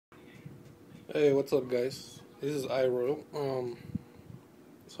Hey, what's up, guys? This is iRoyal.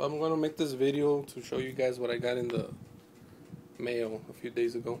 So I'm gonna make this video to show you guys what I got in the mail a few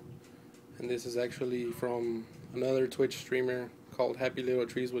days ago, and this is actually from another Twitch streamer called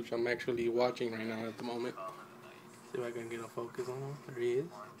hppylttletrees, which I'm actually watching right now at the moment. See if I can get a focus on him. There he is.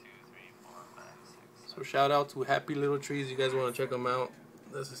 So shout out to hppylttletrees. You guys want to check him out?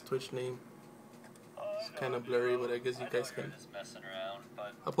 That's his Twitch name. It's kind of blurry, but I guess you guys can.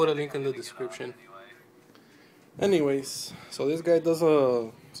 I'll put a link in the description. Anyways, so this guy does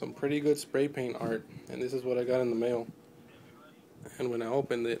some pretty good spray paint art, and this is what I got in the mail. And when I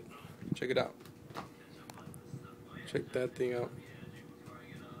opened it, check it out. Check that thing out.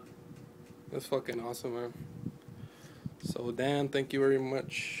 That's fucking awesome, man. So Dan, thank you very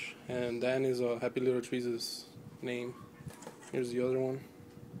much. And Dan is hppylttletrees' name. Here's the other one.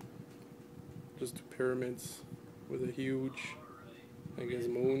 Just two pyramids with a huge, I guess,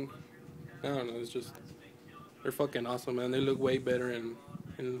 moon. I don't know, it's just, they're fucking awesome, man. They look way better in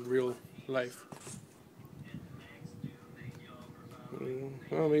real life.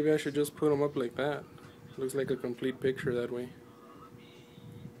 Well, maybe I should just put them up like that. Looks like a complete picture that way.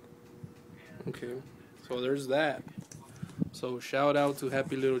 Okay, so there's that. So shout out to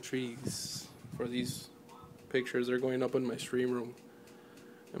hppylttletrees for these pictures. They're going up in my stream room.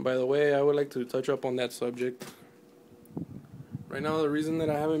 And by the way, I would like to touch up on that subject. Right now, the reason that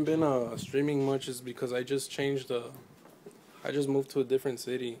I haven't been streaming much is because I just I just moved to a different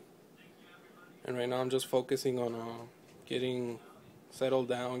city. And right now I'm just focusing on getting settled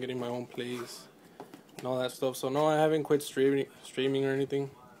down, getting my own place, and all that stuff. So no, I haven't quit streaming or anything.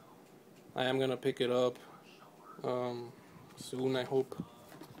 I am gonna pick it up soon, I hope.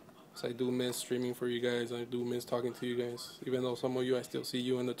 So I do miss streaming for you guys. I do miss talking to you guys. Even though some of you, I still see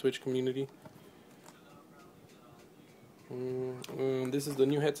you in the Twitch community. This is the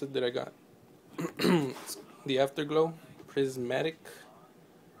new headset that I got. It's the Afterglow Prismatic.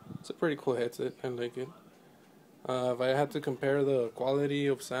 It's a pretty cool headset. I like it. If I had to compare the quality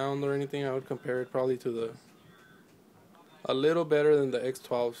of sound or anything, I would compare it probably to a little better than the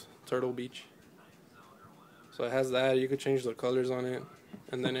X12's Turtle Beach. So it has that. You could change the colors on it.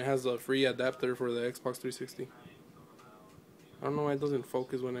 And then it has a free adapter for the Xbox 360. I don't know why it doesn't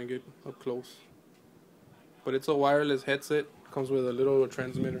focus when I get up close. But it's a wireless headset. Comes with a little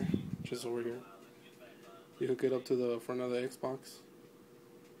transmitter, just over here. You hook it up to the front of the Xbox.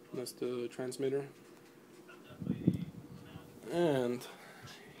 That's the transmitter. And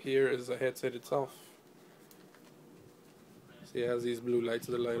here is the headset itself. See, it has these blue lights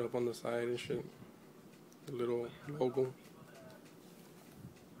that light up on the side and shit. The little logo.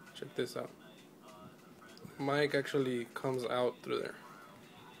 Check this out. The mic actually comes out through there.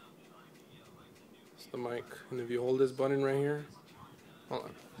 It's the mic. And if you hold this button right here, hold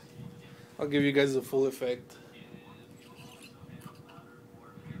on. I'll give you guys the full effect.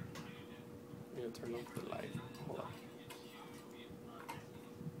 I'm gonna turn off the light. Hold on.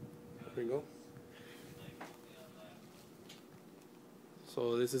 There we go.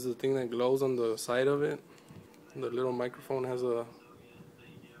 So this is the thing that glows on the side of it. The little microphone has a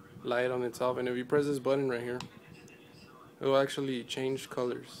light on itself, and if you press this button right here, it will actually change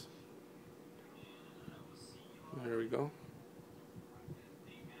colors. There we go.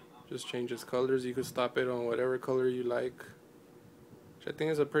 Just changes colors. You could stop it on whatever color you like, which I think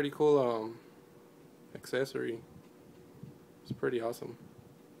is a pretty cool accessory. It's pretty awesome.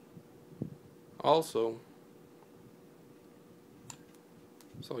 Also,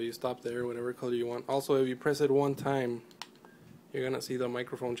 so you stop there, whatever color you want. Also, if you press it one time, you're gonna see the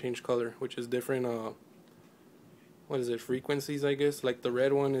microphone change color, which is different, what is it, frequencies, I guess. Like the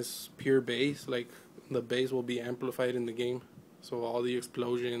red one is pure bass, like the bass will be amplified in the game. So all the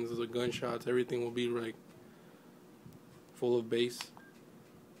explosions, the gunshots, everything will be like full of bass.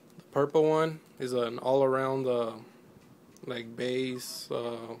 The purple one is an all-around, like bass,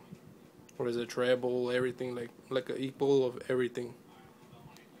 or is it treble, everything, like an equal of everything.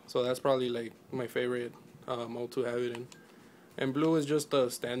 So that's probably like my favorite mode to have it in. And blue is just a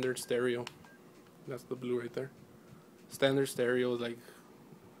standard stereo. That's the blue right there. Standard stereo, like,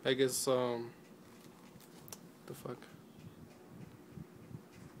 I guess, the fuck.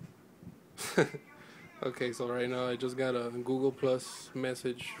 Okay, so right now I just got a Google Plus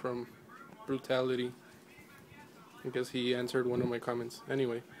message from Brutality. I guess he answered one of my comments.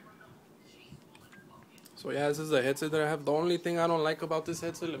 Anyway. So yeah, this is the headset that I have. The only thing I don't like about this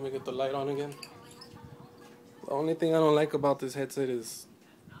headset, let me get the light on again. The only thing I don't like about this headset is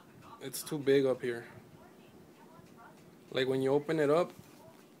it's too big up here. Like when you open it up,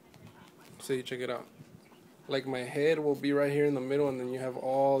 see, check it out. like my head will be right here in the middle, and then you have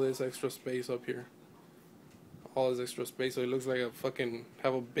all this extra space up here. All this extra space, so it looks like I fucking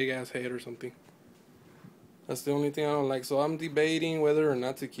have a big ass head or something. That's the only thing I don't like. So I'm debating whether or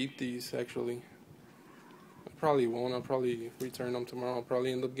not to keep these, actually. I probably won't. I'll probably return them tomorrow. I'll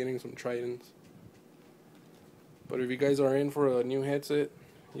probably end up getting some Tridents. But if you guys are in for a new headset,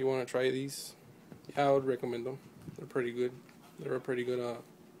 you want to try these, yeah, I would recommend them. They're pretty good. They're a pretty good,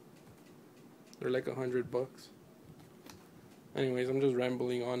 they're like $100. Anyways, I'm just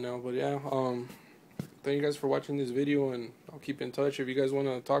rambling on now, but yeah, thank you guys for watching this video, and I'll keep in touch. If you guys want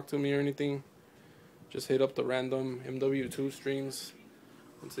to talk to me or anything, just hit up the random MW2 streams.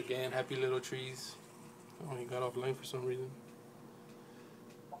 Once again, happy little trees. Oh, he got offline for some reason.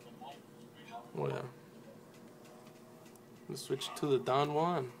 Oh yeah. Let's switch to the Don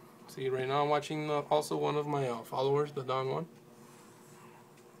Juan. See, right now I'm watching also one of my followers, the Don Juan.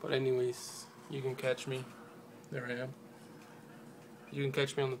 But anyways, you can catch me. There I am. You can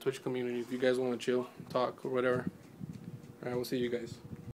catch me on the Twitch community if you guys want to chill, talk, or whatever. Alright, we'll see you guys.